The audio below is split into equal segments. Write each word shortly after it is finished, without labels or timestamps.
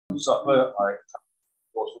supper. I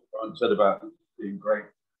also said about it being great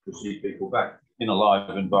to see people back in a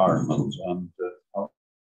live environment. And I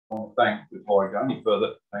want to thank, before I go any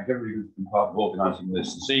further, thank everybody who's been part of organising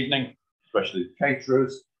this evening, especially the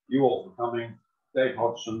caterers, you all for coming, Dave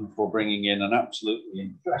Hodgson for bringing in an absolutely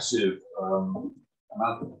impressive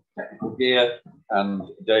amount of technical gear, and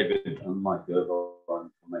David and Mike Irvine for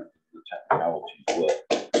making the technicalities work.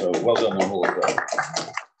 So well done on all of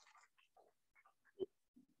that.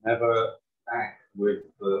 Never act with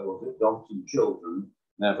dogs and children,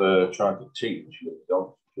 never try to teach with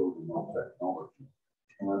dogs and children on technology.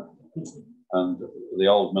 And the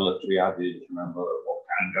old military adage, remember, what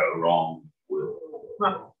can go wrong will.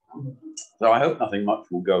 So I hope nothing much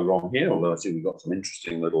will go wrong here, although I see we've got some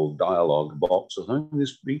interesting little dialogue box. I think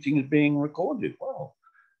this meeting is being recorded. Wow,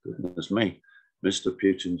 goodness me. Mr.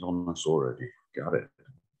 Putin's on us already. Got it.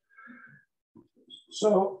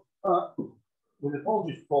 So, with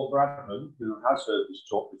apologies to Paul Bradman, who has heard this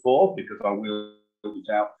talk before, because I will it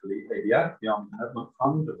out for the ADF, the Armed Development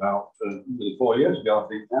Fund, about 4 years ago, I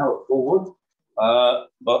think now, forward.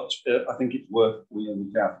 But I think it's worth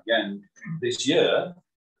wheeling it out again this year,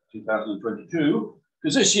 2022,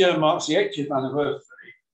 because this year marks the 80th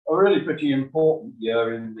anniversary, a really pretty important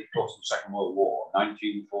year in the course of the Second World War,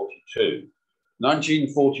 1942.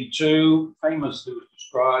 1942 famously was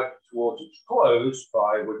described towards its close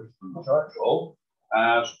by Winston Churchill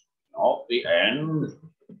as not the end,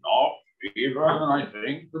 not even, I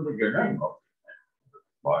think, the beginning of the end.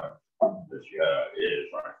 But this year is,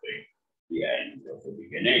 I think, the end of the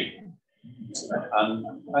beginning.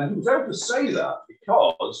 And he was able to say that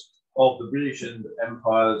because of the British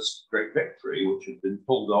Empire's great victory, which had been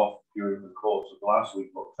pulled off during the course of the last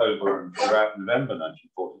week of October and throughout November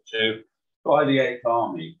 1942 by the 8th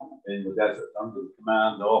Army in the desert under the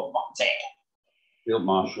command of Monty, Field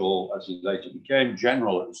Marshal, as he later became,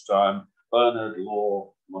 General at this time, Bernard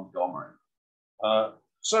Law Montgomery.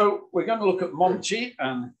 So we're going to look at Monty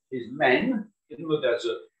and his men in the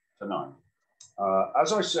desert tonight.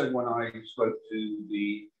 As I said when I spoke to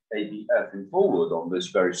the ADF in Forward on this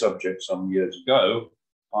very subject some years ago,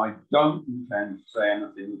 I don't intend to say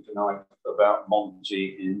anything tonight about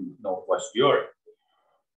Monty in Northwest Europe.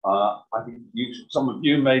 I think some of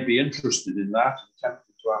you may be interested in that and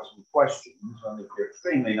tempted to ask some questions, and if you're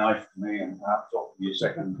extremely nice to me and perhaps offer me a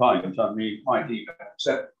second pint, I might even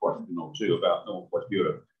accept a question or two about Northwest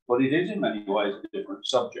Europe. But it is in many ways a different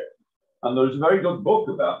subject. And there's a very good book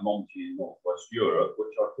about Monty in Northwest Europe,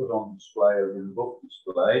 which I put on display in the book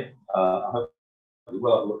display. I hope you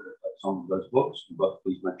will have a look at some of those books, but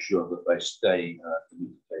please make sure that they stay for me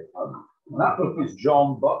to take home. And that book is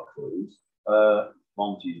John Buckley's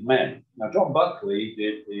Monty's Men. Now, John Buckley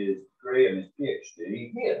did his degree and his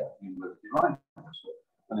PhD here at the University of Lancaster.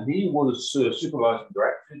 And he was supervised and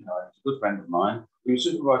directed, he's a good friend of mine, he was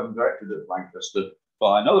supervised and directed at Lancaster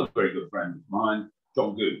by another very good friend of mine,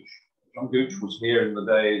 John Gooch. John Gooch was here in the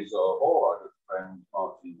days of all our good friend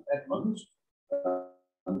Martin Edmonds,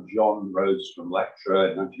 and John rose from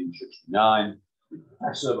lecturer in 1969 to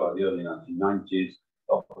professor by the early 1990s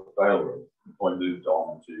of the Railroad, before he moved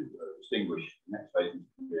on to distinguish the next phase of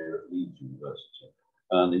his career at Leeds University,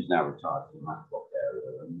 and he's now retired from the Matlock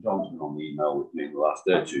area. And John's been on the email with me in the last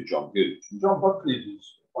day or two, John Gooch. And John Buckley is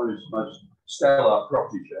one of his most stellar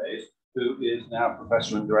proteges, who is now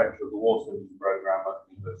professor and director of the War Studies program at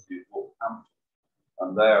the University of Northampton.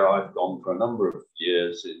 And there I've gone for a number of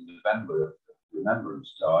years in November,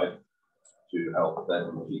 Remembrance Tide, to help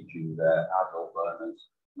them teaching their adult learners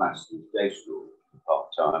master's day school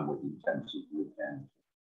part-time with intensive weekend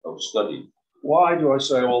of study. Why do I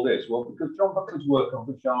say all this? Well, because John Buckley's work on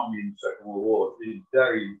British Army in the Second World War is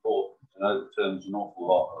very important and overturns an awful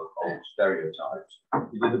lot of old stereotypes.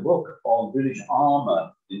 He did a book on British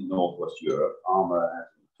armour in Northwest Europe, armour as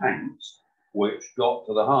in tanks, which got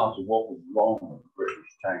to the heart of what was wrong with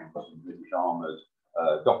British tanks and British armour's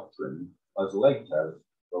doctrine as late as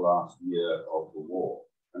the last year of the war.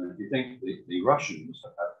 And if you think the Russians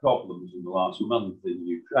have had problems in the last month in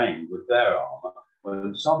Ukraine with their armour, well,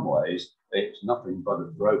 in some ways, it's nothing but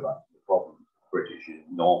a throwback to the problems of British in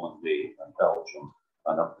Normandy and Belgium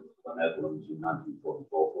and up to the Netherlands in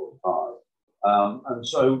 1944-45. And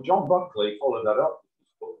so John Buckley followed that up with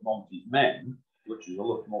his book, Monty's Men, which is a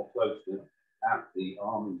look more closely at the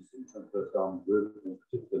armies, the First Army Group, in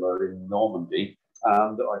particular in Normandy.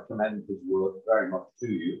 And I commend his work very much to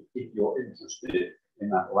you if you're interested in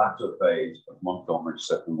that latter phase of Montgomery's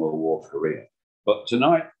Second World War career. But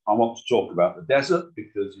tonight, I want to talk about the desert,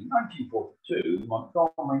 because in 1942,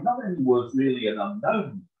 Montgomery not only was really an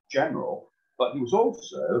unknown general, but he was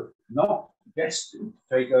also not destined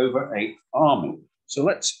to take over 8th Army. So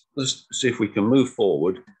let's see if we can move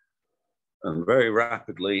forward and very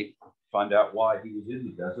rapidly find out why he was in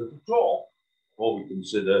the desert at all, before we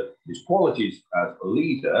consider his qualities as a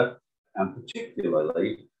leader, and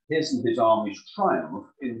particularly his and his army's triumph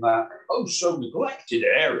in that oh so neglected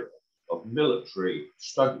area of military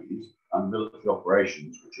studies and military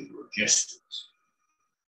operations, which is logistics.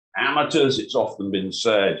 Amateurs, it's often been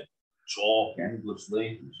said, talk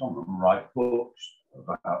endlessly, and some of them write books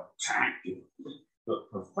about tactics,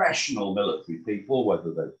 but professional military people,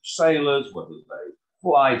 whether they're sailors, whether they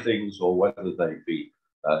fly things, or whether they be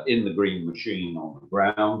in the green machine on the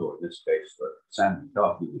ground, or in this case, the sandy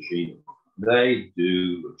khaki machine, they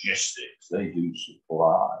do logistics, they do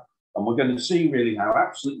supply. And we're going to see really how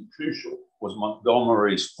absolutely crucial was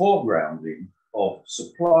Montgomery's foregrounding of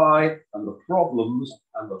supply and the problems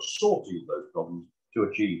and the sorting of those problems to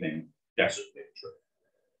achieving desert victory.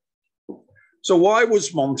 So why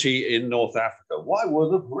was Monty in North Africa? Why were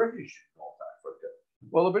the British in North Africa?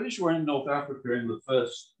 Well, the British were in North Africa in the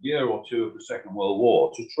first year or two of the Second World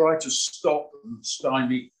War to try to stop and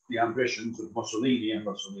stymie the ambitions of Mussolini and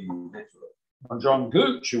Mussolini in Italy. And John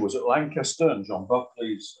Gooch, who was at Lancaster and John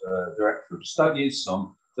Buckley's director of studies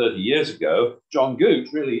some 30 years ago, John Gooch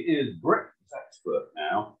really is Britain's expert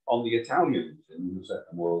now on the Italians in the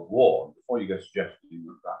Second World War. And before you go suggesting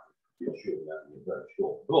that would be a very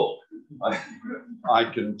short book, I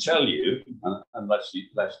can tell you, unless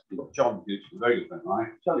John Gooch is a very good friend, I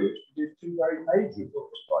can tell you it's produced two very major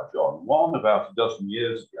books by John. One about a dozen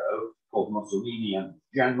years ago called Mussolini and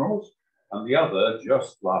Generals, and the other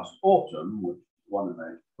just last autumn, which won a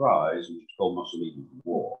major prize, which is called Mussolini and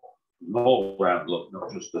War. An all-round look,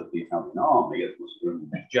 not just at the Italian army, as Mussolini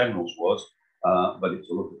and Generals was, but it's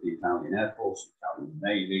a look at the Italian Air Force, the Italian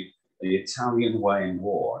Navy, the Italian way in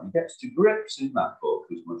war. And he gets to grips in that book,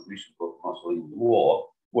 his most recent book, Mussolini and War,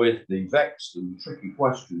 with the vexed and tricky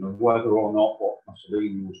question of whether or not what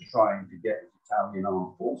Mussolini was trying to get his Italian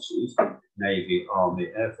armed forces, Navy, Army,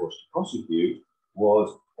 Air Force to prosecute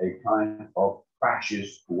was a kind of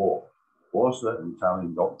fascist war. Was there an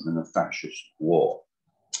Italian doctrine of fascist war?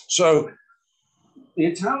 So the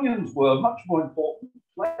Italians were a much more important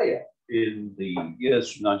player in the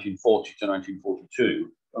years from 1940 to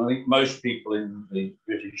 1942 than I think most people in the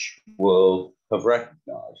British world have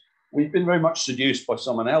recognized. We've been very much seduced by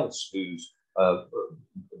someone else whose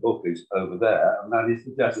book is over there, and that is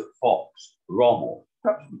the Desert Fox, Rommel.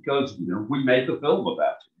 Perhaps because we made the film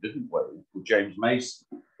about it, didn't we? With James Mason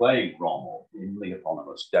playing Rommel in the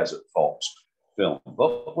eponymous Desert Fox film.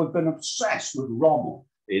 But we've been obsessed with Rommel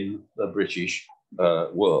in the British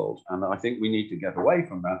world. And I think we need to get away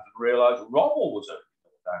from that and realize Rommel was in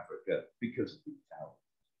North Africa because of the Italians.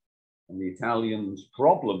 And the Italians'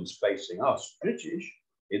 problems facing us, British,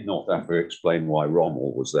 in North Africa explain why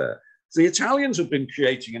Rommel was there. So the Italians have been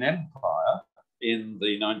creating an empire in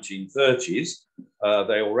the 1930s.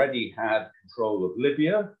 They already had control of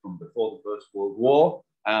Libya from before the First World War.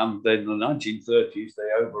 And then in the 1930s,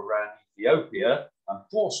 they overran Ethiopia and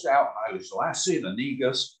forced out Haile Selassie, the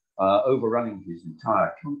Negus, overrunning his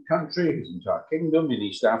entire country, his entire kingdom in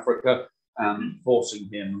East Africa, and forcing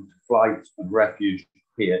him to flight and refuge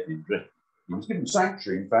here in Britain. He was given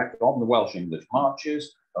sanctuary, in fact, on the Welsh-English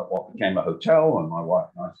marches at what became a hotel, and my wife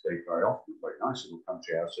and I stayed very often, very nice little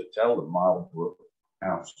country house hotel, the Marlborough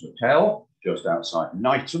House Hotel, just outside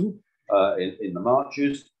Knighton, in the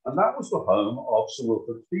marches, and that was the home of Sir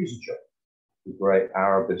Wilfrid Thesiger, the great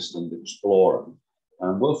Arabist and explorer.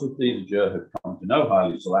 And Wilfrid Thesiger had come to know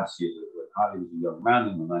Haile Selassie when Haile was a young man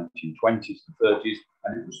in the 1920s and 30s,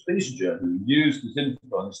 and it was Thesiger who used his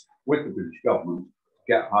influence with the British government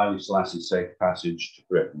to get Haile Selassie safe passage to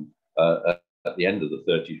Britain at the end of the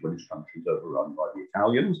 30s when his country was overrun by the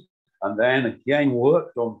Italians. And then again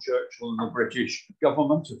worked on Churchill and the British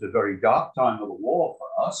government at a very dark time of the war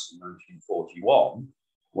for us in 1941,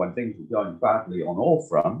 when things were going badly on all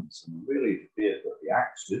fronts, and really it appeared that the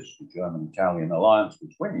Axis, the German-Italian alliance,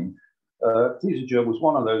 was winning. Thesiger was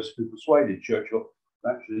one of those who persuaded Churchill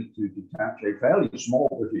actually to detach a fairly small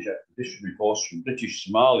British expeditionary force from British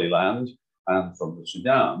Somaliland and from the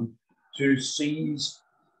Sudan to seize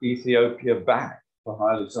Ethiopia back for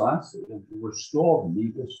Haile Selassie and to restore the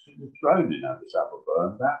Negus to the throne in Addis Ababa.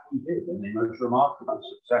 And that we did in the most remarkable,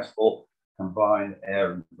 successful combined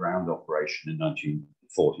air and ground operation in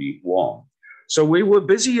 1941. So we were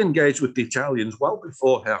busy engaged with the Italians well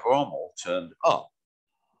before Herr Rommel turned up.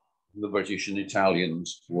 The British and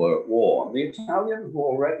Italians were at war. And the Italians were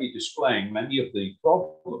already displaying many of the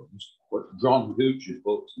problems which John Gooch's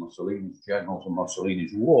books, Mussolini's Generals and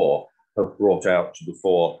Mussolini's War, have brought out to the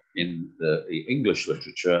fore in the English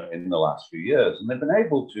literature in the last few years. And he's been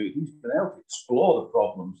able to explore the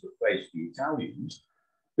problems that face the Italians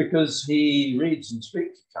because he reads and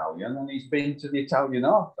speaks Italian, and he's been to the Italian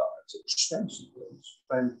archives extensively.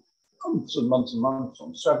 Spent months and months and months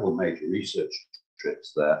on several major research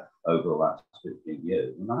trips there over the last 15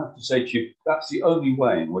 years. And I have to say to you, that's the only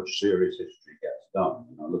way in which serious history gets done.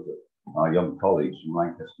 I look at our young colleagues from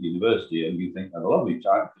Lancaster University, and you think, a lovely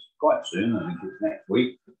time, because quite soon, I think it's next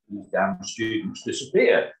week, these damn students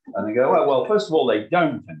disappear. And they go, well, first of all, they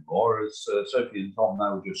don't anymore. As Sophie and Tom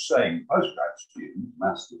now were just saying, postgrad students,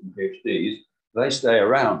 masters and PhDs, they stay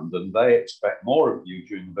around and they expect more of you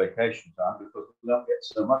during the vacation time because they don't get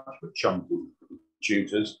so much of a chunk of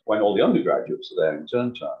tutors when all the undergraduates are there in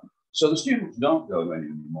term time. So the students don't go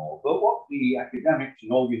anymore. But what the academics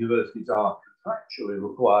in all universities are contractually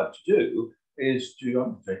required to do is to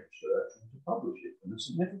undertake research and to publish it. And a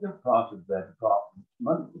significant part of their department's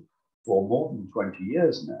money for more than 20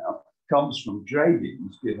 years now comes from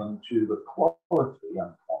gradings given to the quality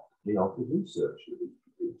and quantity of the research that is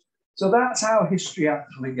produced. So that's how history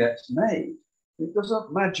actually gets made. It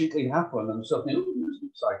doesn't magically happen and suddenly, oh, there's an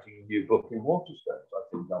exciting new book in Waterstones. I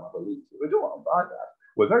think I'll have a read. We don't want to buy that.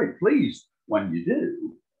 We're very pleased when you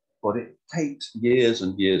do, but it takes years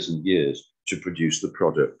and years and years to produce the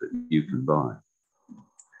product that you can buy.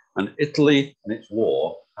 And Italy and its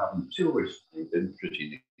war have until recently been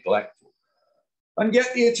pretty neglected. And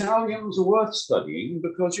yet the Italians are worth studying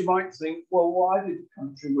because you might think, well, why did a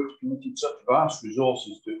country which committed such vast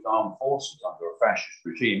resources to its armed forces under a fascist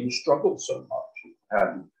regime struggle so much? It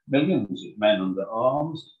had millions of men under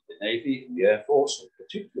arms, the Navy, the Air Force,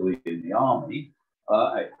 particularly in the Army.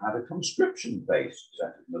 It had a conscription-based set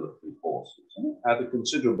of military forces, and it had a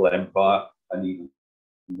considerable empire and even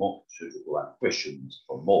more considerable ambitions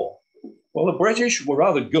for more. Well, the British were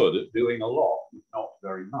rather good at doing a lot, if not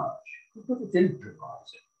very much. They're good at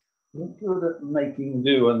improvising. They're good at making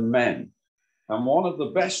do and mend. And one of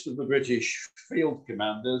the best of the British field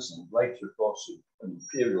commanders, and later, of course, an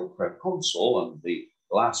imperial proconsul and the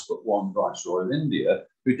last but one viceroy of India,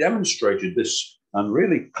 who demonstrated this and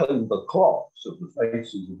really cleaned the cloths of the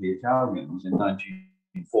faces of the Italians in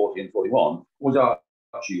 1940 and 41, was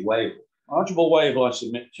Archie Wavell. Archibald Wavell, I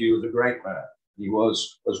submit to you, was a great man. He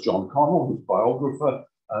was, as John Connell, his biographer,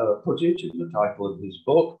 put it in the title of his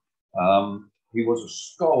book, he was a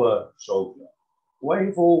scholar soldier.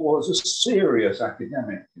 Wavell was a serious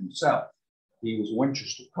academic himself. He was a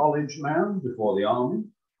Winchester College man before the army,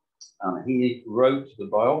 and he wrote the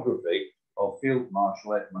biography of Field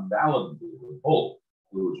Marshal Edmund Allenby of Hull,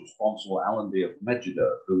 who was responsible, Allenby of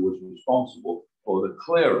Megiddo, who was responsible for the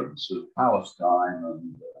clearance of Palestine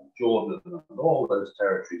and Jordan and all those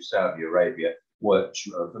territories, Saudi Arabia, which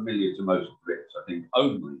are familiar to most Brits, I think,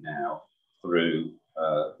 only now through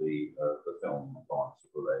the film Lawrence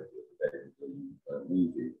of Arabia, the David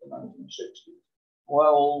movie of the 1960s.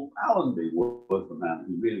 Well, Allenby was the man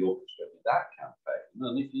who really orchestrated that campaign.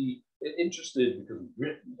 And if he interested, because of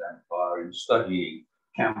Britain's empire, in studying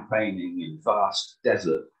campaigning in vast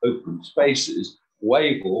desert open spaces,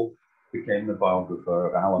 Wavell became the biographer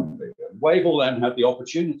of Allenby. And Wavell then had the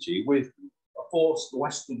opportunity with a force, the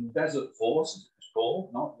Western Desert Force, as it was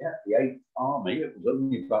called, not yet the 8th Army, it was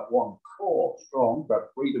only about 1 corps strong, about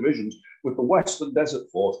 3 divisions, with the Western Desert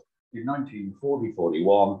Force in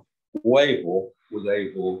 1940-41. Wavell was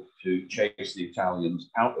able to chase the Italians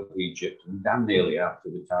out of Egypt and damn nearly out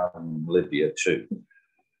of Italian Libya too.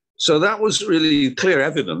 So that was really clear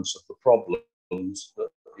evidence of the problems that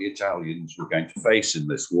the Italians were going to face in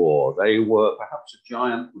this war. They were perhaps a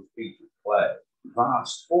giant with feet of clay,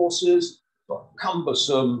 vast forces, but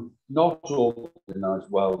cumbersome, not organized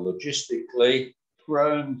well logistically,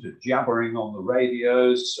 prone to jabbering on the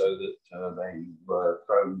radios so that they were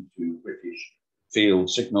prone to British field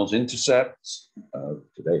signals intercepts.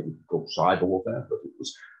 Today we call cyber warfare, but it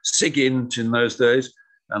was SIGINT in those days,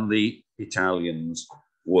 and the Italians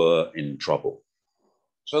were in trouble.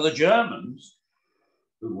 So the Germans,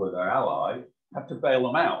 who were their ally, had to bail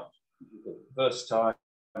them out. It was the first time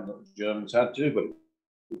that the Germans had to, but it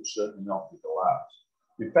would certainly not be the last.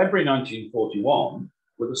 In February 1941,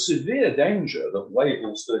 with a severe danger that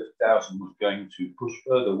Wavell's 30,000 was going to push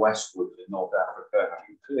further westwards in North Africa,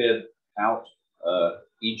 having cleared out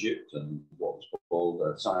Egypt and what was called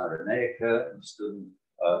Cyrenaica,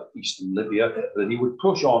 eastern Libya, that he would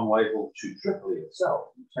push on Wavell to Tripoli itself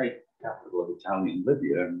and take the capital of Italian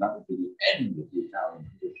Libya, and that would be the end of the Italian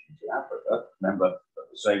positions in Africa. Remember, at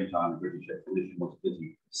the same time, the British expedition was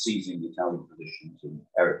busy seizing Italian positions in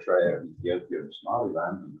Eritrea and Ethiopia and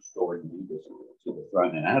Somaliland and restoring leaders to the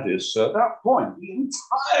throne in Addis. So at that point, the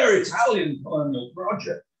entire Italian colonial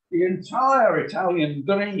project, the entire Italian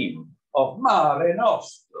dream of Mare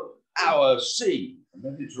Nostrum, our sea,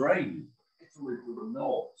 the Mediterranean, Italy to the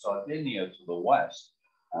north, Sardinia to the west,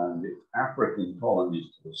 and its African colonies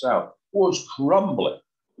to the south, was crumbling.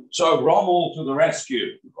 So Rommel to the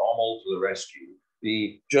rescue, Rommel to the rescue.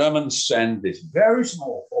 The Germans send this very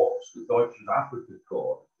small force, the Deutsches Afrika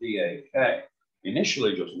Korps, DAK,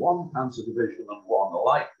 initially just one Panzer division and one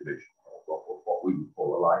light division, or what we would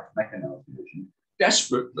call a light mechanized division,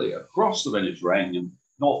 desperately across the Mediterranean,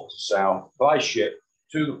 north to south, by ship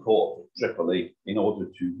to the port of Tripoli in order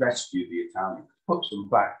to rescue the Italians, put some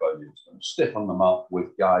backbone into them, stiffen them up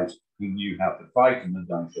with guys who knew how to fight and had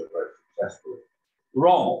done so very successfully.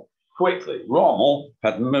 Rommel, quickly, Rommel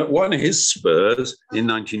had won his spurs in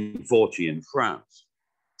 1940 in France.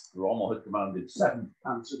 Rommel had commanded 7th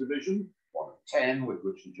Panzer Division, one of 10 with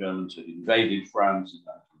which the Germans had invaded France in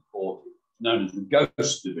 1940, known as the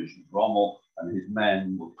Ghost Division. Rommel and his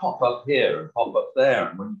men would pop up here and pop up there,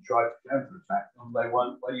 and when you tried to counterattack them, they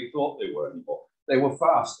weren't where you thought they were anymore. They were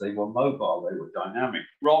fast, they were mobile, they were dynamic.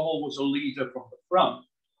 Rommel was a leader from the front.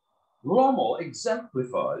 Rommel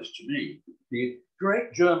exemplifies to me the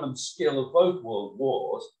great German skill of both world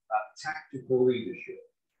wars at tactical leadership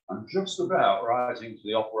and just about rising to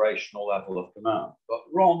the operational level of command. But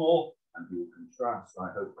Rommel, and he will contrast,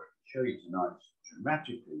 I hope I can show you tonight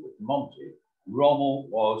dramatically with Monty, Rommel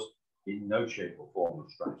was in no shape or form a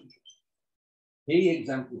strategist. He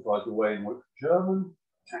exemplified the way in which German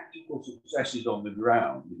tactical successes on the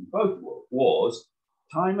ground in both world wars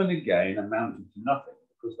time and again amounted to nothing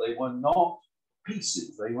because they were not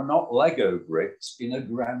pieces, they were not Lego bricks in a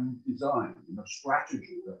grand design, in a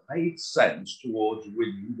strategy that made sense towards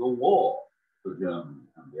winning the war for Germany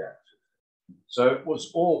and the Axis. So it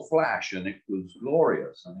was all flash and it was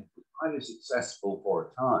glorious and it was highly successful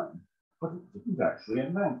for a time, but it didn't actually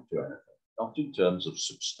amount to anything, not in terms of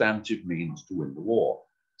substantive means to win the war.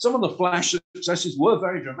 Some of the flash successes were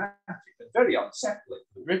very dramatic and very unsettling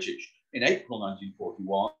for the British. In April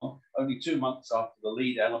 1941, only 2 months after the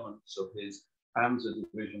lead elements of his Panzer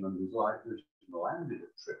Division and his light division landed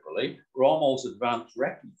at Tripoli, Rommel's advanced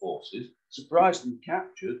wrecking forces surprised and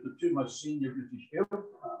captured the 2 most senior British field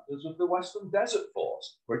commanders of the Western Desert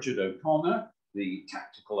Force, Richard O'Connor, the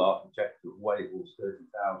tactical architect of Wavell's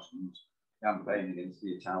 30,000 campaign against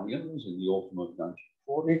the Italians in the autumn of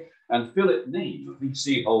 1940, and Philip Neame, a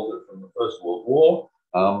VC holder from the First World War,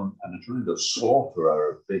 and a tremendous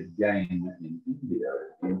slaughterer of big game in India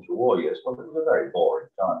in the interwar years. Well, it was a very boring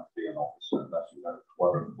time to be an officer, unless you had a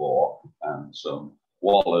 12-bore and some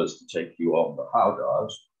wallers to take you on the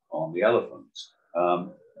howdahs, on the elephants.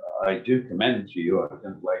 I do commend to you, I don't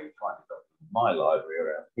know where you find it up in my library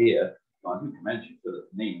around here, I do commend you Philip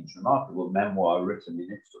Neame's remarkable memoir written in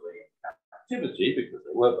Italy in captivity, because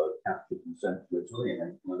they were both captured and sent to Italy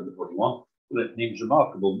in 1841. Philip Neame's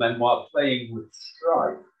remarkable memoir, Playing with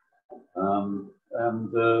Strife. I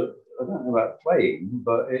don't know about playing,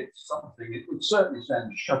 but it's something, it would certainly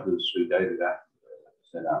send shudders through David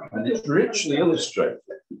Attenborough. And it's richly illustrated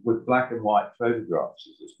with black and white photographs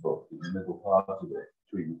of this book in the middle part of it,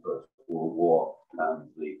 between the First World War and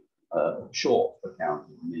the short account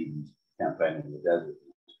of Neame's campaign in the desert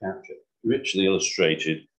capture, richly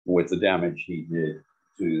illustrated with the damage he did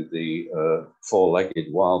to the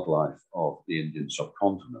four-legged wildlife of the Indian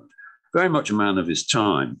subcontinent. Very much a man of his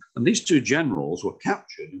time. And these 2 generals were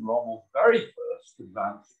captured in Rommel's very first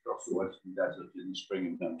advance across the Western Desert in the spring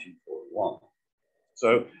of 1941.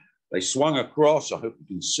 So they swung across, I hope you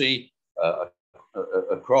can see,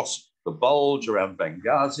 across the bulge around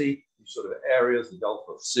Benghazi, sort of areas, the Gulf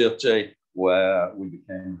of Sirte, where we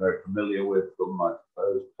became very familiar with them, I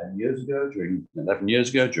suppose, 11 years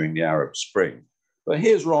ago, during the Arab Spring. But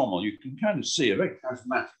here's Rommel. You can kind of see a very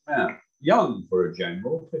charismatic man, young for a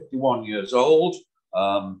general, 51 years old,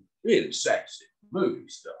 really sexy, movie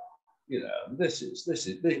star. You know,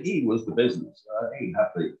 he was the business. He had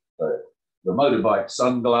the motorbike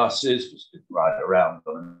sunglasses, was to ride around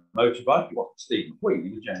on a motorbike. He wasn't Stephen Queen,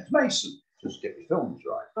 he was James Mason, just get your films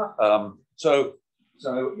right. So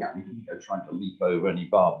yeah, he didn't go trying to leap over any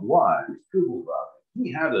barbed wire. It's cool about it.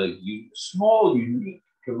 He had a small, unique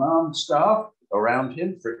command staff around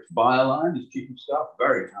him. Fritz Bayerlein, his chief of staff,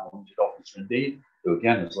 very talented officer indeed, who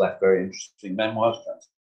again has left very interesting memoirs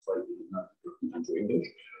translated into English.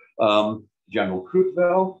 General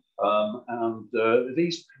Kruppel, and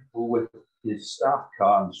these people with his staff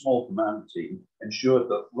car and small command team ensured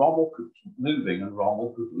that Rommel could keep moving and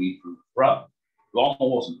Rommel could lead from the front.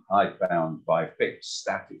 Rommel wasn't hidebound by fixed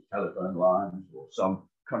static telephone lines or some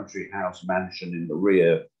country house mansion in the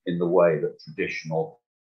rear in the way that traditional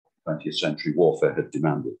 20th century warfare had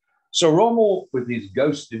demanded. So Rommel, with his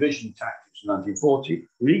ghost division tactics in 1940,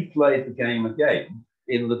 replayed the game again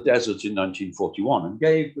in the desert in 1941 and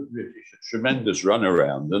gave the British a tremendous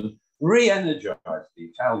runaround and re-energized the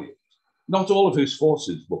Italians, not all of whose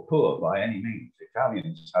forces were poor by any means. The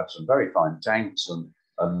Italians had some very fine tanks and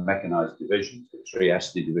mechanized divisions, the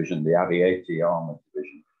Trieste division, the Ariete armored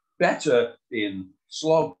division, better in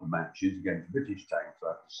slog matches against British tanks, I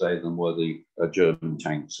have to say, than were the German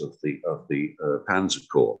tanks of the Panzer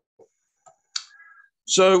Corps.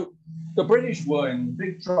 So the British were in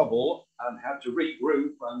big trouble and had to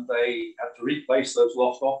regroup, and they had to replace those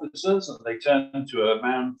lost officers, and they turned to a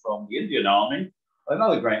man from the Indian Army,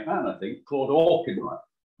 another great man, I think, Claude Auchinleck.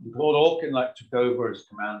 Claude Auchinleck took over as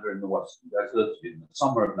commander in the Western Desert in the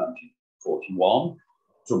summer of 1941.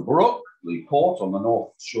 Tobruk, the port on the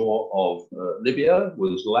north shore of Libya,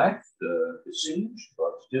 was left besieged,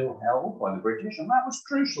 but still held by the British, and that was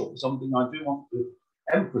crucial for something I do want to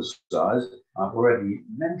emphasize, I've already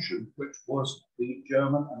mentioned, which was the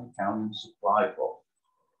German and Italian supply problem.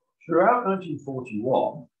 Throughout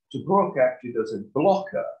 1941, Tobruk acted as a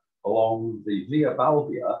blocker along the Via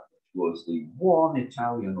Balbia, which was the one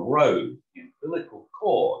Italian road in umbilical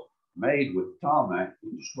cord made with tarmac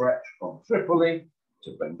and stretched from Tripoli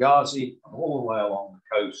to Benghazi and all the way along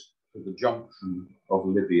the coast to the junction of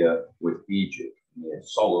Libya with Egypt near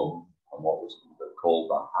Solom and what was called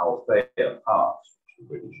the Halfaya Pass, which the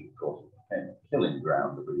British, of course, became a killing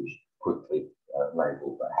ground. The British quickly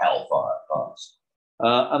labelled the Hellfire Pass.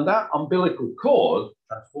 And that umbilical cord,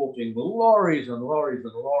 transporting the lorries and lorries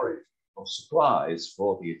and lorries of supplies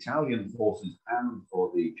for the Italian forces and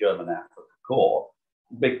for the German Africa Corps,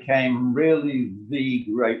 became really the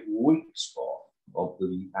great weak spot of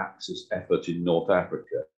the Axis effort in North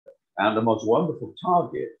Africa and the most wonderful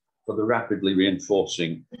target for the rapidly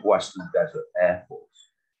reinforcing Western Desert Air Force.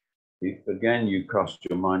 If again you cast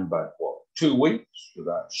your mind back, what, 2 weeks to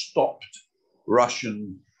that stopped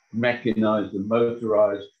Russian mechanized and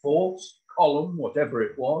motorized force, column, whatever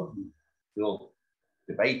it was, still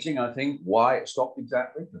debating, I think, why it stopped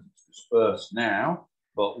exactly, because it's dispersed now,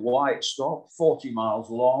 but why it stopped, 40 miles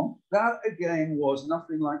long. That again was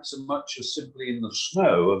nothing like so much as simply in the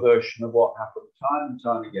snow, a version of what happened time and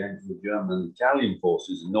time again to the German and Italian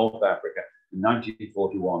forces in North Africa in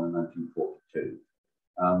 1941 and 1942.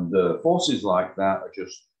 And forces like that are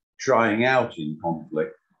just trying out in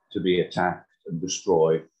conflict to be attacked and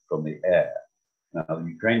destroyed from the air. Now, the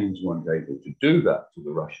Ukrainians weren't able to do that to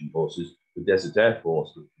the Russian forces. The Desert Air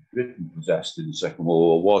Force that Britain possessed in the Second World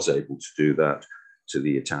War was able to do that to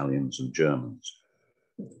the Italians and Germans.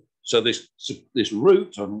 So this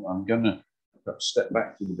route, I'm going to step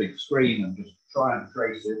back to the big screen and just try and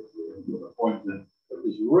trace it with a pointer. But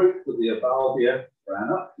this route for the Balbia ran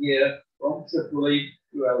up here from Tripoli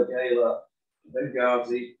to El Agheila, to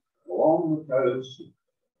Benghazi, along the coast,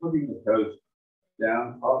 putting the coast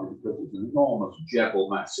down, partly because it's an enormous Jebel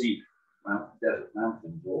Massif, desert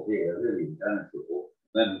mountains all here, really impenetrable.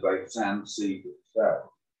 Then the great sand sea to the south.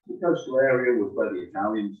 The coastal area was where the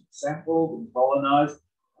Italians had settled and colonized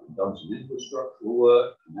and done some infrastructural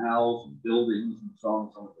work, canals and buildings and so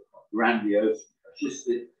on, some of it grandiose,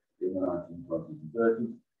 fascistic in the 1920s and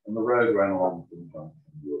 30s. And the road ran along from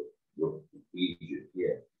junction with Egypt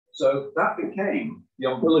here. So that became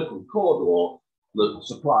the umbilical corridor, the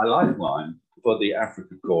supply lifeline for the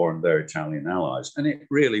Africa Corps and their Italian allies. And it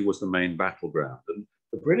really was the main battleground. And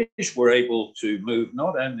the British were able to move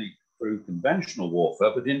not only through conventional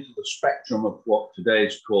warfare, but into the spectrum of what today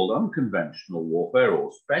is called unconventional warfare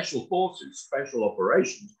or special forces, special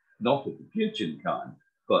operations, not of the Putin kind,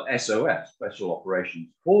 but SOF, Special Operations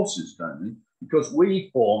Forces only, because we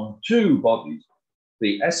formed 2 bodies,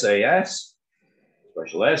 the SAS,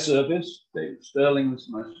 Special Air Service, David Sterling's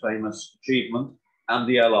most famous achievement, and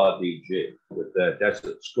the LRDG with their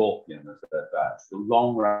Desert Scorpion as their badge, the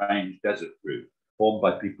long-range desert group formed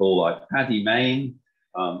by people like Paddy Mayne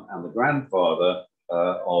and the grandfather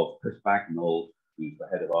of Chris Bagnall, who's the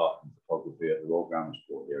head of art and photography at the Royal Grammar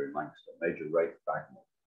School here in Lancaster, Major Ralph Bagnall.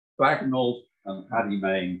 Bagnall and Paddy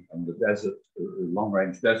Mayne and the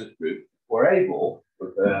long-range desert group were able,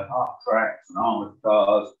 with their half-tracks and armoured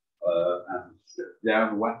cars and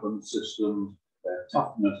stripped-down weapon systems, their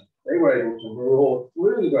toughness, they were able to roar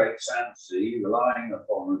through the Great Sand Sea, relying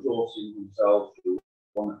upon resourcing themselves to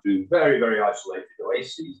 1 or 2 very, very isolated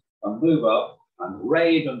oases, and move up and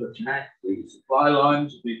raid and attack the supply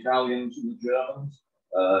lines of the Italians and the Germans,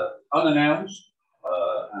 unannounced,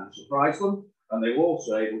 and surprise them. And they were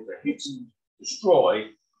also able to hit and destroy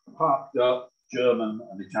parked up German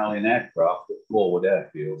and Italian aircraft at forward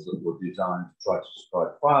airfields that were designed to try to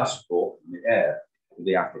provide fire support from the air to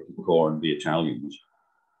the African Corps and the Italians.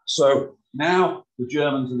 So now the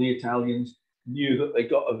Germans and the Italians knew that they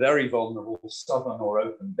got a very vulnerable southern or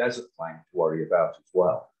open desert flank to worry about as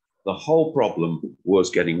well. The whole problem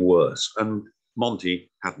was getting worse, and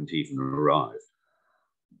Monty hadn't even arrived.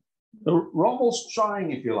 Rommel's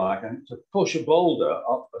trying, if you like, to push a boulder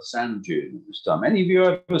up a sand dune at this time. Any of you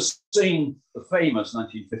ever seen the famous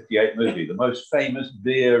 1958 movie, the most famous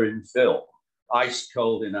beer in film, Ice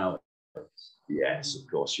Cold in Alex? Yes, of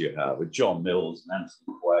course you have, with John Mills and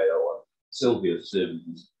Anthony Quayle and Sylvia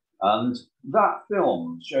Sims. And that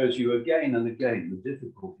film shows you again and again the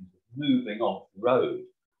difficulties of moving off the road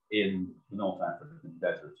in the North African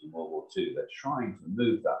desert in World War II. They're trying to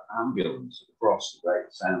move that ambulance across the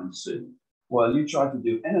Great Sand Sea. Well, you try to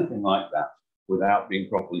do anything like that without being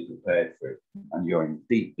properly prepared for it, and you're in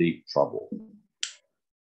deep, deep trouble.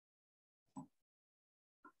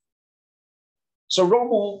 So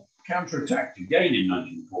Rommel counterattacked again in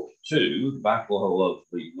 1942. The Battle of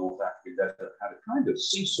the North African desert had a kind of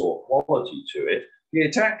seesaw quality to it. He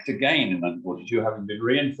attacked again in 1942, having been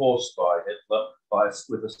reinforced by Hitler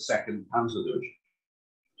with a 2nd Panzer Division.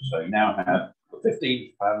 So you now have the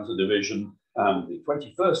 15th Panzer Division and the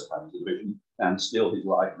 21st Panzer Division, and still his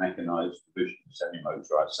light mechanized division,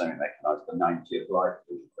 semi-motorized, semi-mechanized, the 90th Light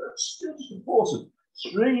Division. But still supported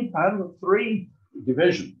three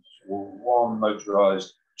divisions, one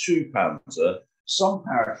motorized, 2 Panzer, some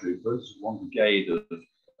paratroopers, one brigade of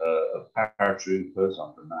paratroopers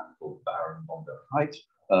under a man called Baron von der Heit,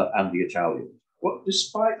 and the Italians. Well,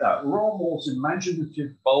 despite that, Rommel's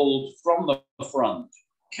imaginative, bold, from the front,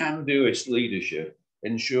 can-doist leadership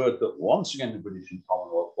ensured that once again the British and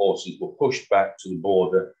Commonwealth forces were pushed back to the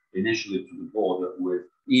border, initially to the border with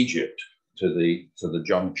Egypt, to the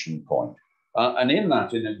junction point. And in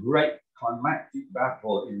that, in a great climactic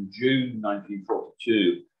battle in June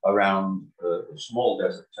 1942 around the small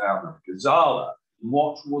desert town of Gazala,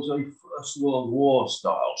 what was a First World War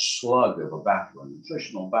style slug of a battle, an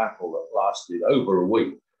attritional battle that lasted over a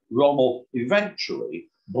week, Rommel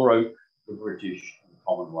eventually broke the British and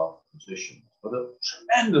Commonwealth positions, but at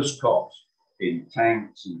tremendous cost in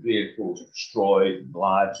tanks and vehicles destroyed, and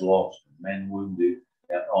lives lost, and men wounded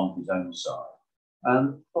on his own side.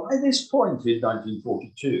 And by this point in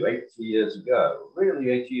 1942, 80 years ago,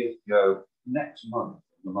 really 80 years ago, next month,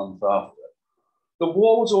 the month after, the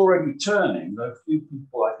war was already turning, though few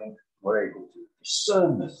people, I think, were able to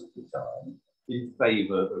discern this at the time, in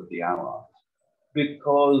favor of the Allies.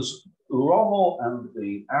 Because Rommel and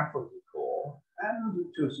the African Corps, and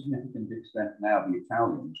to a significant extent now the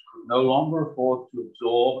Italians, could no longer afford to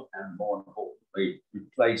absorb and, more importantly,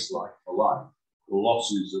 replace like for like the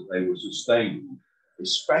losses that they were sustaining,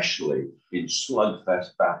 especially in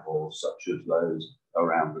slugfest battles such as those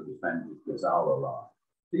around the defended Gazala line.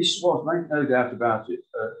 This was, make no doubt about it,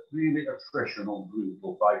 really attritional,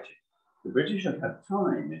 brutal fighting. The British had had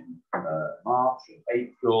time in March and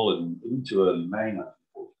April and into early May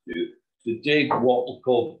 1942 to dig what were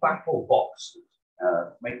called battle boxes,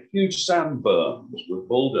 make huge sand berms with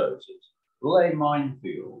bulldozers, lay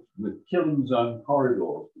minefields with killing zone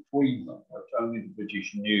corridors between them, which only the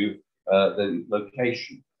British knew the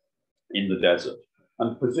location in the desert,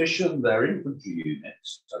 and position their infantry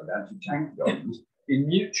units and anti-tank guns in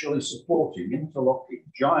mutually supporting, interlocking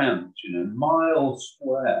giant, mile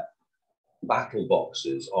square battle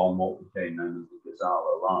boxes on what became known as the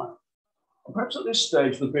Gazala line. And perhaps at this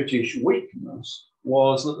stage, the British weakness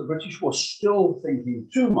was that the British were still thinking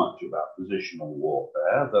too much about positional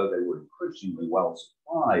warfare, though they were increasingly well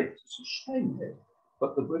supplied to sustain it.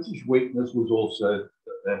 But the British weakness was also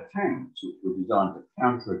that their tanks, which were designed to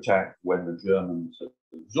counterattack when the Germans had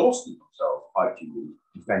exhausted themselves fighting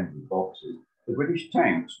these defending boxes, the British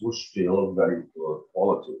tanks were still of very poor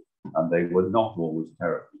quality, and they were not always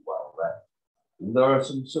terribly well read. And there are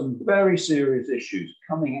some very serious issues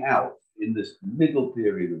coming out in this middle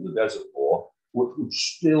period of the Desert War, which would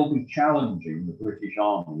still be challenging the British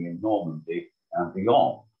Army in Normandy and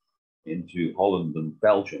beyond into Holland and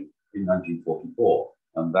Belgium in 1944.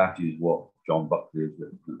 And that is what John Buckley has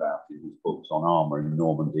written about in his books on armour in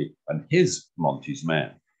Normandy and his Monty's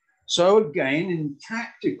Men. So again, in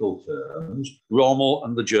tactical terms, Rommel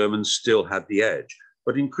and the Germans still had the edge,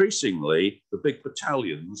 but increasingly the big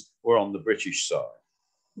battalions were on the British side.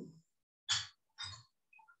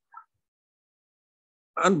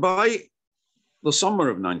 And by the summer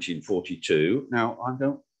of 1942, now I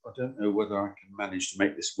don't know whether I can manage to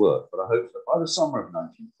make this work, but I hope that by the summer of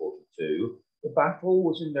 1942, the battle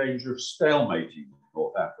was in danger of stalemating in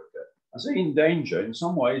North Africa. I say in danger, in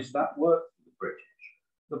some ways that worked for the British.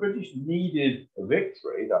 The British needed a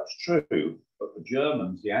victory, that's true, but the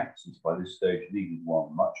Germans, the Axis, by this stage needed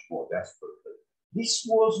one much more desperately. This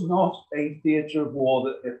was not a theatre of war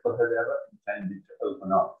that Hitler had ever intended to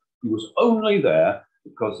open up. He was only there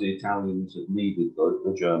because the Italians had needed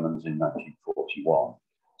the Germans in 1941.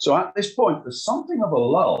 So at this point, there's something of a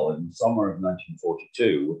lull in the summer of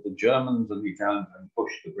 1942, with the Germans and the Italians having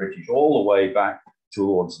pushed the British all the way back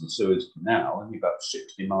towards the Suez Canal, only about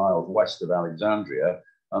 60 miles west of Alexandria,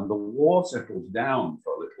 and the war settles down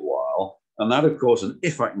for a little while. And that, of course, and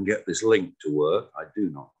if I can get this link to work, I do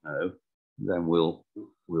not know, then we'll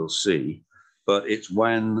see. But it's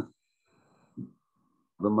when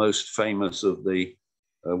the most famous of the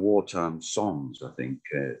wartime songs, I think,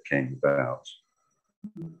 came about.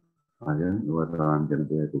 I don't know whether I'm going to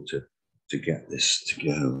be able to get this to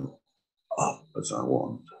go up as I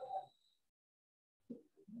want.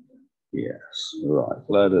 Yes, right,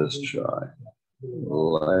 let us try.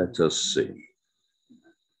 Let us see.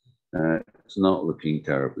 It's not looking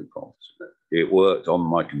terribly promising. It worked on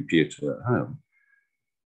my computer at home.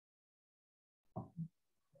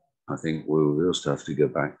 I think we'll just have to go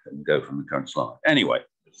back and go from the current slide. Anyway.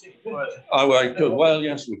 Oh, I could. Well,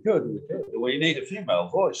 yes, we could. We need a female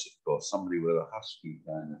voice, of course, somebody with a husky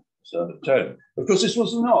kind of sort of tone. Of course, this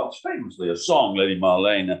was not famously a song, Lady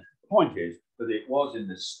Marlene. The point is that it was in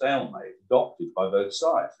this stalemate adopted by both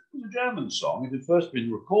sides. It was a German song. It had first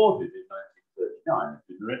been recorded in 1939. It had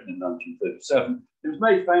been written in 1937. It was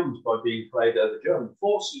made famous by being played over German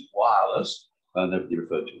forces wireless. Nobody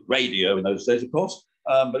referred to radio in those days, of course.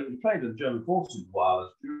 But it was played in German forces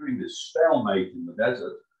wireless during this stalemate in the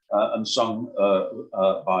desert and sung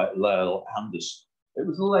by Lyle Anderson. It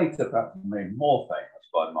was later perhaps made more famous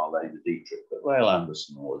by Marlene Dietrich, but Lyle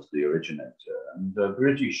Anderson was the originator. And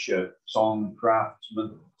British song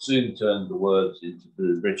craftsmen soon turned the words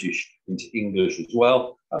into English as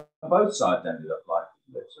well. Both sides ended up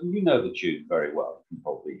liking this. And you know the tune very well. You can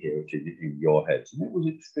probably hear it in your heads. And it was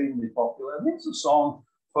extremely popular. And it's a song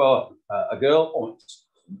for a girl,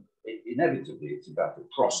 inevitably it's about a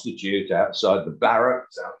prostitute outside the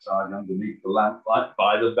barracks, outside underneath the lamplight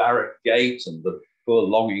by the barrack gate, and the poor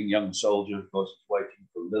longing young soldier, of course, is waiting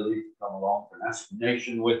for Lily to come along for an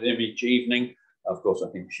assignation with him each evening. Of course, I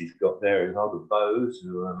think she's got various other beaux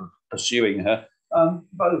who are pursuing her.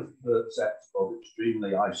 Both the sets of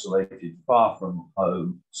extremely isolated, far from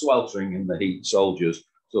home, sweltering in the heat soldiers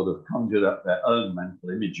sort of conjured up their own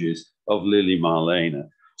mental images of Lily Marlene.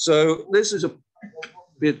 So this is a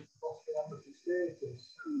bit.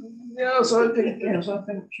 Yes, I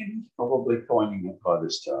think she's probably coining it by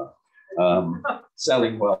this time.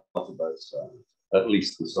 Selling well to both sides, at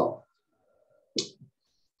least the song.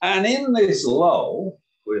 And in this lull,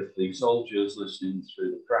 with the soldiers listening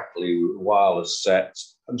through the crackly wireless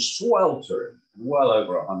sets and sweltering well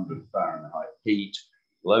over 100 Fahrenheit heat,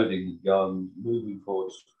 loading the guns, moving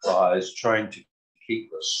forward supplies, trying to keep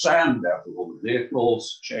the sand out of all the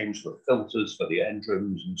vehicles, change the filters for the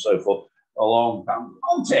engines and so forth, along comes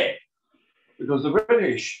Monty. Because the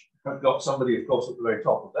British have got somebody, of course, at the very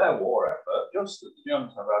top of their war effort, just as the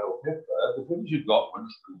Germans have Adolf Hitler, the British have got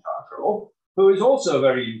Winston Churchill, who is also a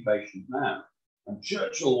very impatient man. And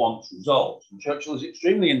Churchill wants results. And Churchill is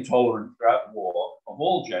extremely intolerant throughout the war of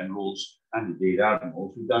all generals and indeed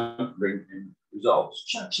admirals who don't bring him results.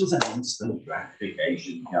 Churchill's an instant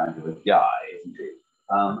gratification kind of a guy, isn't he?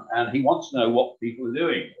 And he wants to know what people are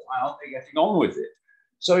doing. Why aren't they getting on with it?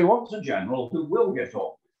 So he wants a general who will get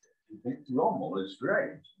on with it. He thinks Rommel is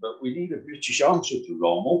great, but we need a British answer to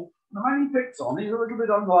Rommel. And the man he picks on is a little bit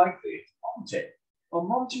unlikely. It's Monty. Well,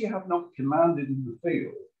 Monty had not commanded in the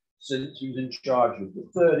field since he was in charge of the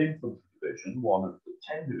 3rd Infantry Division, one of the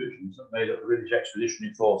 10 divisions that made up the British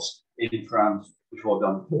Expeditionary Force in France before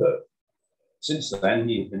Dunkirk. Since then,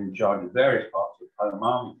 he has been in charge of various parts of the Home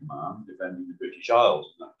Army Command, defending the British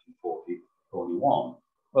Isles in 1940-41.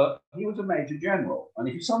 But he was a major general, and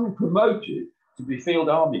he was suddenly promoted to be Field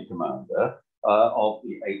Army Commander of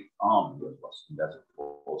the 8th Army, the Western Desert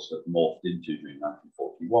Force, that morphed into during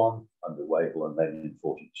 1941 under Wavell, and then in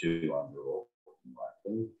 42 under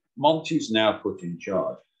Orton. Monty's now put in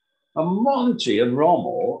charge. And Monty and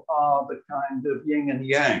Rommel are the kind of yin and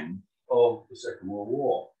yang of the Second World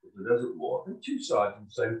War, the Desert War. They're two sides of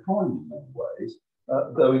the same coin in many ways,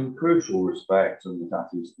 though in crucial respects, and that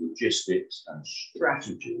is logistics and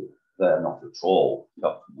strategy, they're not at all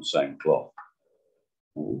cut from the same cloth.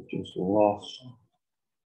 We've just lost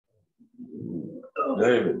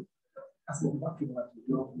David.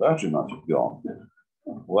 Battery might have gone.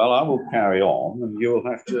 Well, I will carry on, and you'll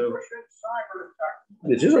have to.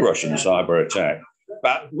 It is a Russian cyber attack.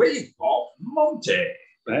 But we've got Monty.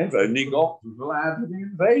 They've only got Vlad the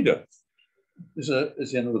Invader. There's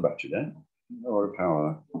the end of the battery there. Or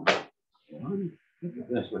power.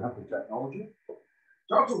 Yes, we have the technology.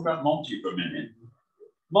 So I'll talk about Monty for a minute.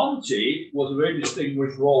 Monty was a very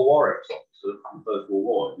distinguished Royal Warwick officer in the First World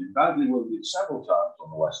War. He badly wounded several times on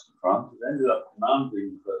the Western Front. He ended up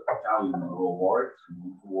commanding the battalion of the Royal Warwick in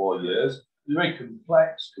the war years. He was a very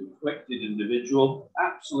complex, conflicted individual,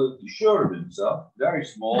 absolutely sure of himself, very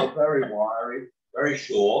small, very wiry, very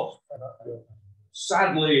short.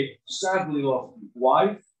 Sadly lost his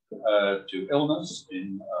wife to illness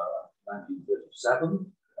in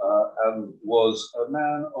 1937, and was a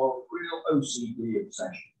man of real OCD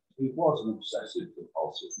obsession. He was an obsessive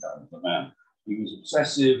compulsive kind of a man. He was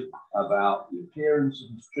obsessive about the appearance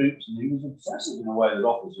of his troops, and he was obsessive in a way that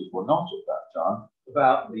officers were not at that time,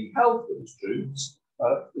 about the health of his troops.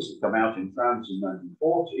 This had come out in France in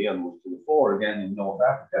 1940 and was to the fore again in North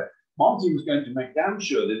Africa. Monty was going to make damn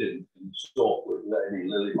sure they didn't consort with any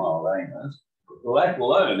Lily Marlenas, let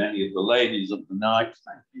alone any of the ladies of the night.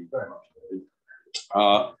 Thank you very much, David.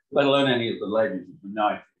 Let alone any of the ladies of the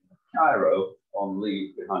night in Cairo on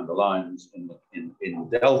leave behind the lines in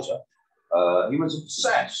the Delta. He was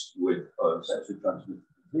obsessed with sexually transmitted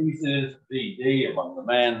diseases, BD among the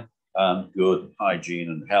men, and good hygiene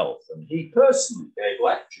and health. And he personally gave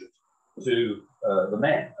lectures to the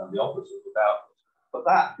men and the officers about it. But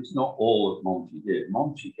that is not all that Monty did.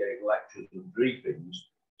 Monty gave lectures and briefings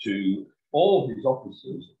to all his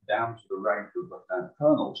officers down to the rank of lieutenant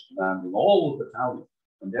colonels, commanding all the battalions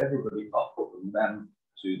and everybody up from them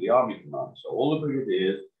to the army command. So all the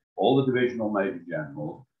brigadiers, all the divisional major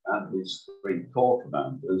generals, and his three corps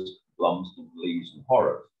commanders, Lumsden, Lees, and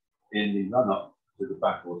Horrocks, in the run-up to the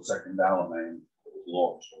Battle of Second Alamein that was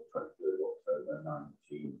launched on 23rd October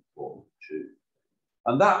 1942.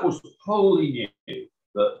 And that was wholly new,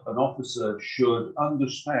 that an officer should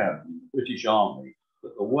understand in the British Army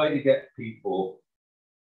that the way to get people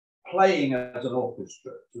playing as an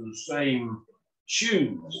orchestra to the same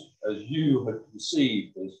tunes as you had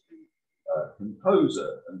conceived as the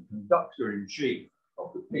composer and conductor-in-chief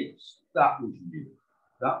of the piece, that was new.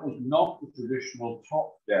 That was not the traditional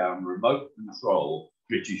top-down, remote control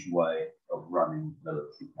British way of running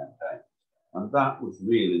military campaigns. And that was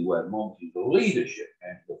really where Monty's leadership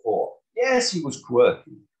came to the fore. Yes, he was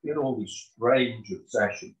quirky. He had all these strange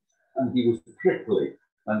obsessions, and he was prickly,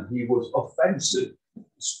 and he was offensive,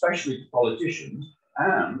 especially to politicians,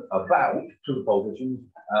 and about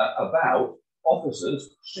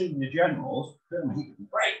officers, senior generals, whom he could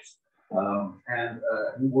praise.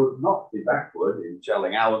 He would not be backward in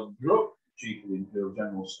telling Alan Brooke, Chief of the Imperial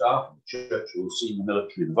General Staff, Churchill's senior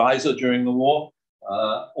military advisor during the war,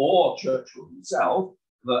 or Churchill himself,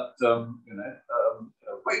 that they're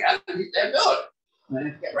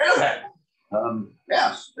good. Get rid of him.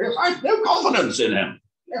 Yes, I have no confidence in him.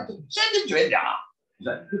 Yeah, send him to India. He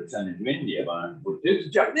said, you could send him to India, but the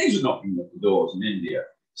Japanese are knocking at the doors in India.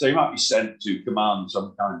 So he might be sent to command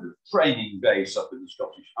some kind of training base up in the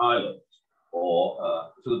Scottish Highlands, or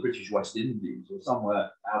to the British West Indies, or somewhere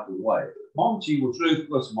out of the way. Monty was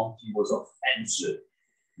ruthless, Monty was offensive,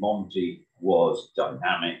 Monty was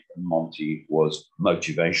dynamic, and Monty was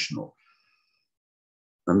motivational.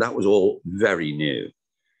 And that was all very new.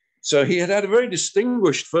 So he had a very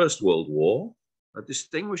distinguished First World War, a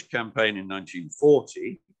distinguished campaign in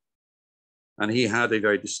 1940, and he had a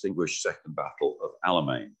very distinguished Second Battle of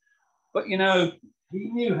Alamein. But, you know,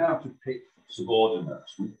 he knew how to pick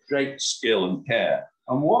subordinates with great skill and care.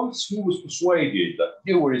 And once he was persuaded that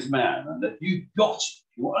you were his man and that you got it,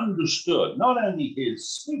 you understood not only his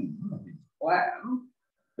scheme, his plan,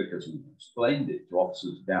 because he explained it to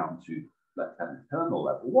officers down to lieutenant colonel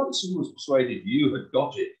level, once he was persuaded you had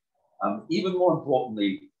got it, even more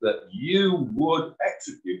importantly, that you would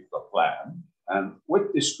execute the plan, and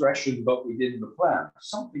with discretion, but within the plan,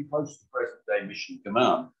 something close to present-day mission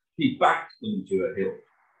command, he backed them to a hill.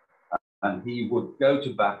 And he would go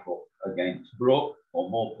to battle against Brooke, or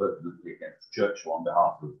more pertinently against Churchill on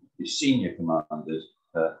behalf of his senior commanders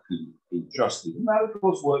who he trusted. And that, of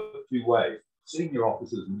course, worked two ways. Senior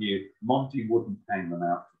officers knew Monty wouldn't hang them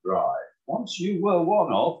out to dry. Once you were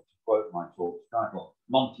one of, to quote my talk's title,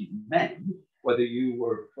 Monty's Men, whether you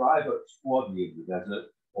were a private squadron in the desert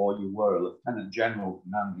or you were a lieutenant general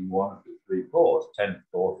commanding one of the three corps, 10th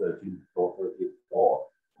Corps, 13th Corps, 30th Corps,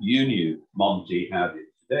 you knew Monty had, in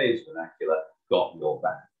today's vernacular, got your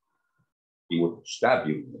back. He wouldn't stab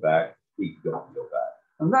you in the back, he got your back.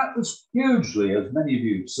 And that was hugely, as many of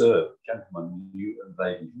you served, gentlemen, you and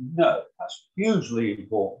ladies, you know, that's hugely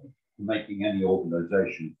important to making any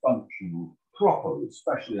organization function properly,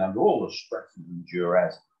 especially under all the stresses and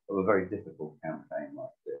duress of a very difficult campaign like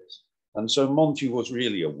this. And so Monty was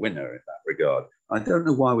really a winner in that regard. I don't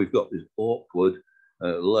know why we've got this awkward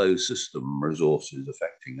low system resources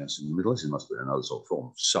affecting us in the middle. This must be another sort of form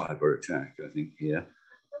of cyber attack, I think, here.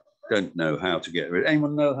 Don't know how to get rid.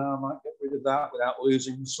 Anyone know how I might get rid of that without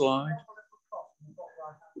losing the slide?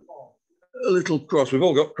 A little cross. We've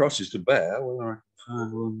all got crosses to bear. Whether I can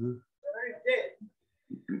find one.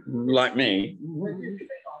 Like me.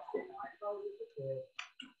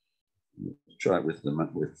 Try it with the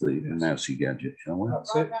mousey gadget, shall we?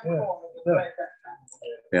 That's it.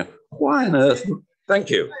 Yeah. Why on earth? Thank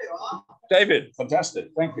you, David.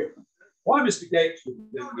 Fantastic. Thank you. Why Mr. Gates would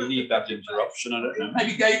think we need that interruption? I don't know.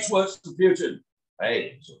 Maybe Gates works for Putin.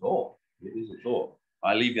 Hey, it's a thought. It is a thought.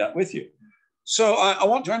 I leave that with you. So I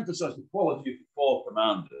want to emphasize the quality of the four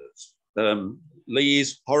commanders.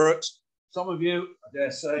 Lee's, Horrocks. Some of you, I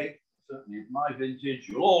dare say, certainly my vintage,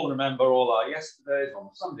 you'll all remember all our yesterdays on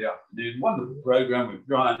Sunday afternoon. Wonderful program with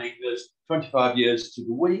Brian Inglis, 25 years to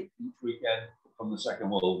the week, each weekend from the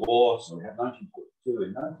Second World War. So we had 1942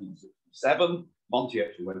 and 1967. Monty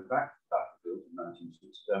actually went back to the battlefield in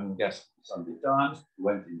 1967, guest Sunday Times. He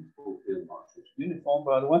went in full field marshal's uniform,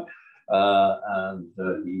 by the way. And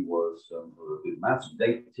he was a bit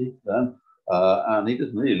mass-dated then. And he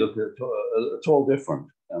didn't really look at all different.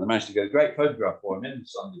 And I managed to get a great photograph for him in the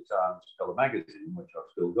Sunday Times colour magazine, which I've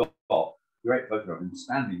still got. Great photograph of him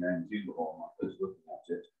standing there in uniform. I was looking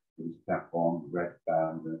at it with his cap on, the red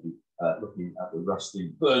band, and looking at the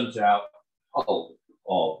rusting, burnt out hull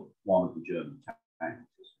of one of the German tanks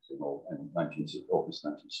in August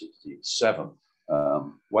 1967.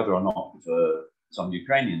 Whether or not some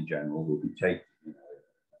Ukrainian general will be taken in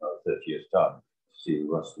 30 years' time to see the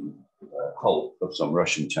rusting hull of some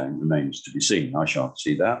Russian tank remains to be seen. I shan't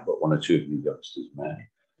see that, but one or two of you youngsters may.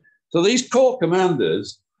 So these corps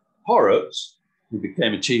commanders, Horrocks, who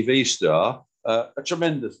became a TV star, a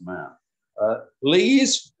tremendous man.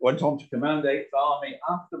 Lees went on to command 8th Army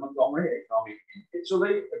after Montgomery, 8th Army in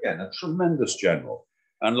Italy, again, a tremendous general.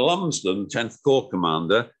 And Lumsden, 10th Corps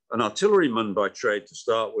commander, an artilleryman by trade to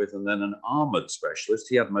start with, and then an armoured specialist.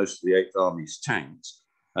 He had most of the 8th Army's tanks,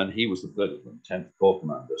 and he was the 10th Corps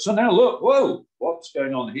commander. So now look, whoa, what's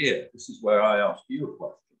going on here? This is where I ask you a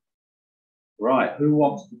question. Right, who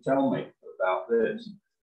wants to tell me about this?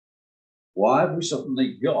 Why have we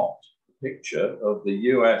suddenly got a picture of the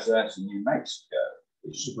USS New Mexico,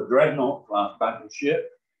 the super dreadnought class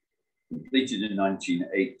battleship, completed in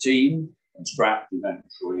 1918 and scrapped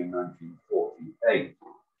eventually in 1948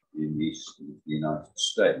 in the United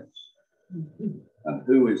States? And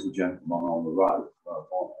who is the gentleman on the right?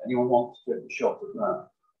 Anyone want to take a shot at that?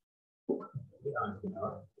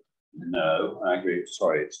 No, I agree.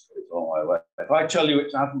 Sorry, it's on my way. If I tell you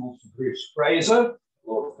it's Admiral Sir Bruce Fraser,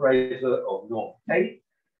 Lord Fraser of North Cape,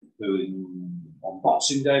 who on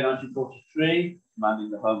Boxing Day 1943, commanding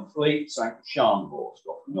the Home Fleet, sank the Scharnhorst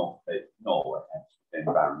off North Cape, Norway, and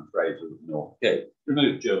Baron Fraser of North Cape,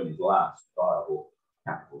 removed Germany's last viable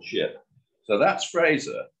capital ship. So that's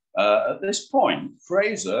Fraser. At this point,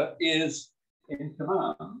 Fraser is in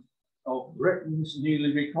command of Britain's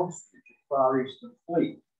newly reconstituted Far Eastern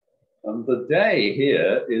Fleet. And the day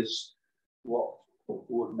here is what,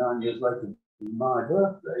 9 years later, my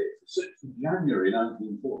birthday. It's the 6th of January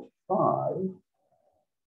 1945.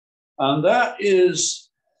 And that is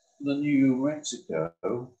the New Mexico.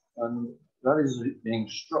 And that is being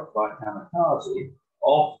struck by kamikaze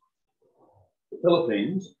off the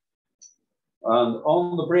Philippines. And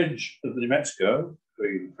on the bridge of the New Mexico,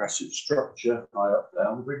 very impressive structure high up there,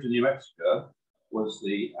 on the bridge of New Mexico, was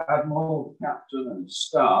the admiral, captain, and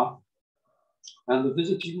staff, and the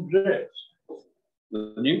visiting ships.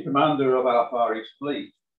 The new commander of our Far East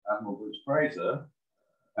Fleet, Admiral Bruce Fraser,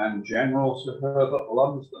 and General Sir Herbert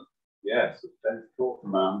Lumsden, yes, the 10th Corps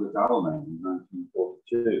commander at Almain in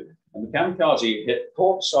 1942. And the kamikaze hit the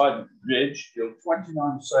port side of the bridge, killed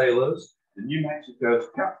 29 sailors, the New Mexico's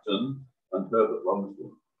captain, and Herbert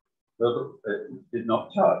Lumsden. Herbert did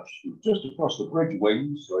not touch. He was just across the bridge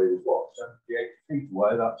wing, so he was, what, 78 feet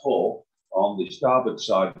away, that's all, on the starboard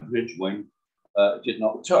side of the bridge wing. Did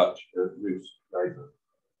not touch Bruce Fraser.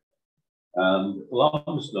 And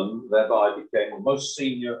Lumsden thereby became the most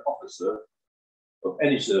senior officer of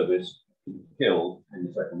any service killed in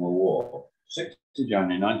the Second World War. 6th of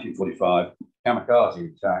January 1945,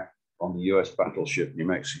 kamikaze attack on the US battleship New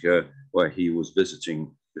Mexico, where he was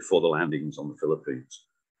visiting before the landings on the Philippines.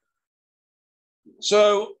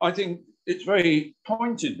 So I think it's very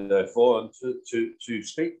pointed, therefore, to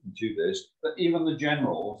speak to this, that even the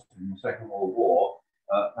generals in the Second World War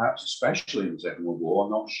perhaps especially in the Second World War,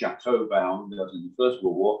 not chateau-bound as in the First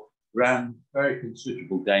World War, ran very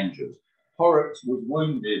considerable dangers. Horrocks was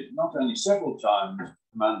wounded not only several times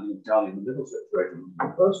commanding Italian and Middlesex regiments in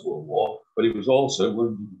the First World War, but he was also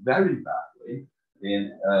wounded very badly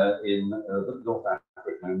in North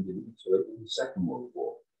Africa and in Italy in the Second World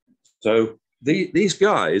War. So these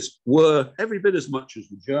guys were every bit as much as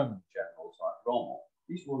the German generals like Rommel.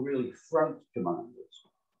 These were really front commanders.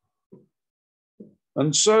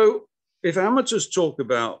 And so if amateurs talk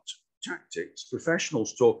about tactics,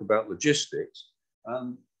 professionals talk about logistics,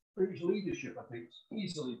 and British leadership, I think, has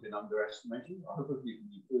easily been underestimated. I hope you can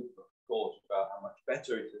be good for thought about how much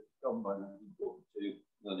better it has become by 1942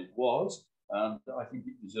 than it was. And I think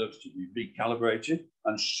it deserves to be recalibrated,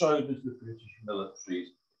 and so does the British military's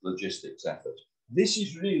logistics effort. This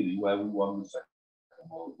is really where we won the Second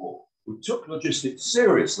World War. We took logistics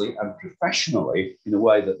seriously and professionally in a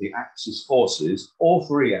way that the Axis forces, all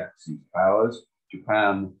three Axis powers,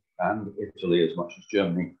 Japan and Italy as much as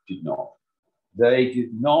Germany, did not. They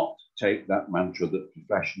did not take that mantra that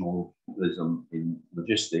professionalism in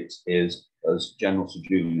logistics is, as General Sir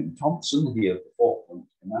Julian Thompson, here at the Falklands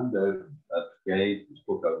Commando Brigade, his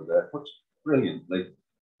book over there, puts brilliantly,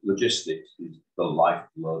 logistics is the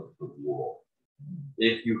lifeblood of war.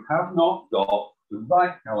 If you have not got the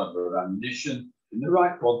right caliber of ammunition in the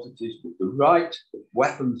right quantities with the right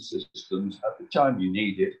weapon systems at the time you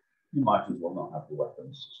need it, you might as well not have the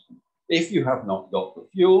weapon system. If you have not got the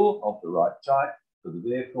fuel of the right type for the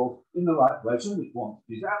vehicle in the right place and the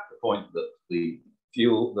quantities at the point that the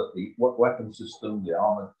fuel, that the weapon system, the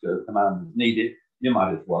armored commanders needed, you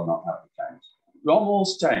might as well not have the tanks.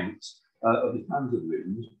 Rommel's tanks of the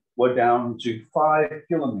Panzerdivisions were down to 5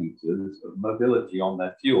 kilometers of mobility on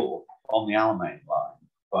their fuel on the Alamein line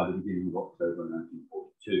by the beginning of October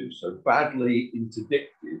 1942. So badly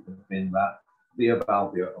interdicted had been that Via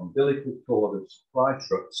Balbia umbilical cord of supply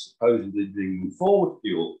trucks supposedly bringing forward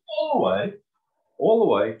fuel all the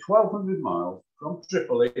way 1,200 miles from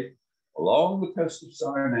Tripoli along the coast of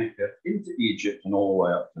Cyrenaica into Egypt and all the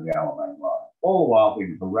way up to the Alamein line, all the while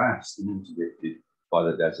being harassed and interdicted by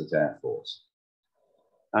the Desert Air Force.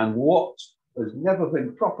 And what has never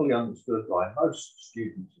been properly understood by most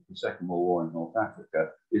students of the Second World War in North Africa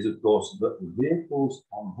is, of course, that the vehicles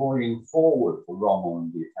convoying forward for Rommel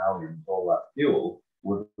and the Italians, all that fuel,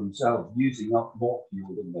 were themselves using up more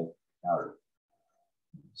fuel than they carried.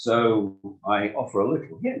 So I offer a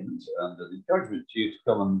little hint and an encouragement to you to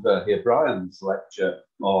come and hear Brian's lecture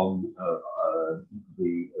on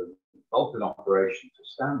the Balkan operation to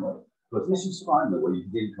Stanley, because this is finally where you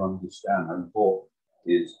begin to understand how important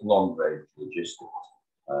is long-range logistics.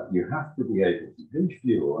 You have to be able to use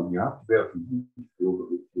fuel, and you have to be able to use fuel that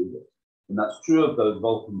refuel it. And that's true of those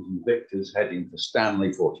Vulcans and Victors heading for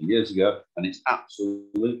Stanley 40 years ago, and it's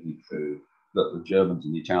absolutely true that the Germans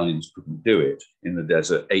and the Italians couldn't do it in the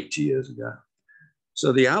desert 80 years ago.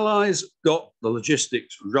 So the Allies got the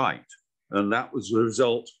logistics right, and that was the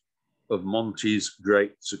result of Monty's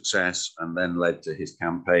great success, and then led to his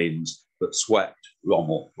campaigns that swept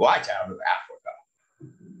Rommel right out of Africa.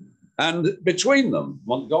 And between them,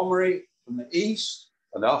 Montgomery from the east,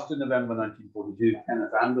 and after November 1942,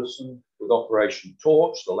 Kenneth Anderson with Operation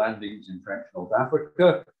Torch, the landings in French North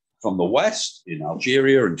Africa, from the west in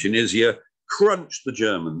Algeria and Tunisia, crunched the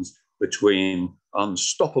Germans between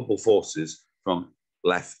unstoppable forces from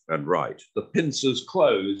left and right. The pincers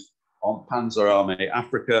closed on Panzer Army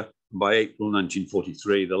Africa. By April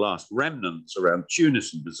 1943, the last remnants around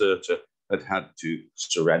Tunis and Bizerta had to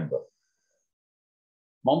surrender.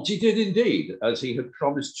 Monty did indeed, as he had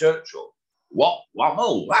promised Churchill,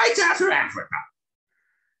 Rommel right out of Africa.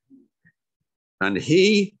 And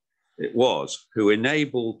he it was who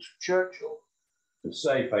enabled Churchill to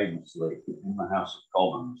say famously in the House of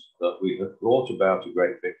Commons that we had brought about a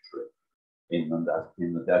great victory in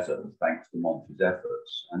the desert, thanks to Monty's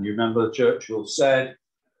efforts. And you remember Churchill said,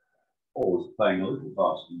 always playing a little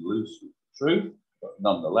fast and loose with the truth, but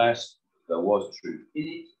nonetheless, there was truth in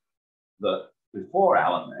it, that before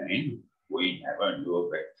Alamein, we never knew a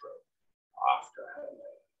victory. After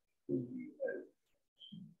Alamein, we knew it.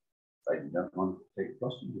 If you don't want to take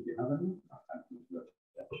questions, if you have any, thank you for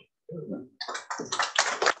that.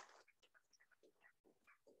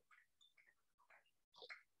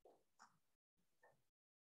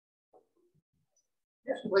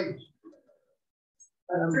 Yes, please.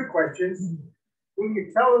 2 questions. Will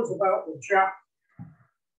you tell us about the chap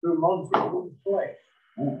who Monty wouldn't play?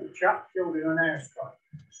 The chap killed in an airstrike.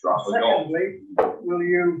 Secondly, will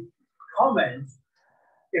you comment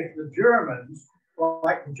if the Germans,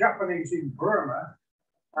 like the Japanese in Burma,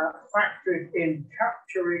 factored in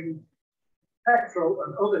capturing petrol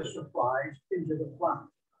and other supplies into the plant?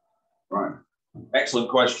 Right. Excellent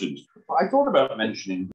questions. I thought about mentioning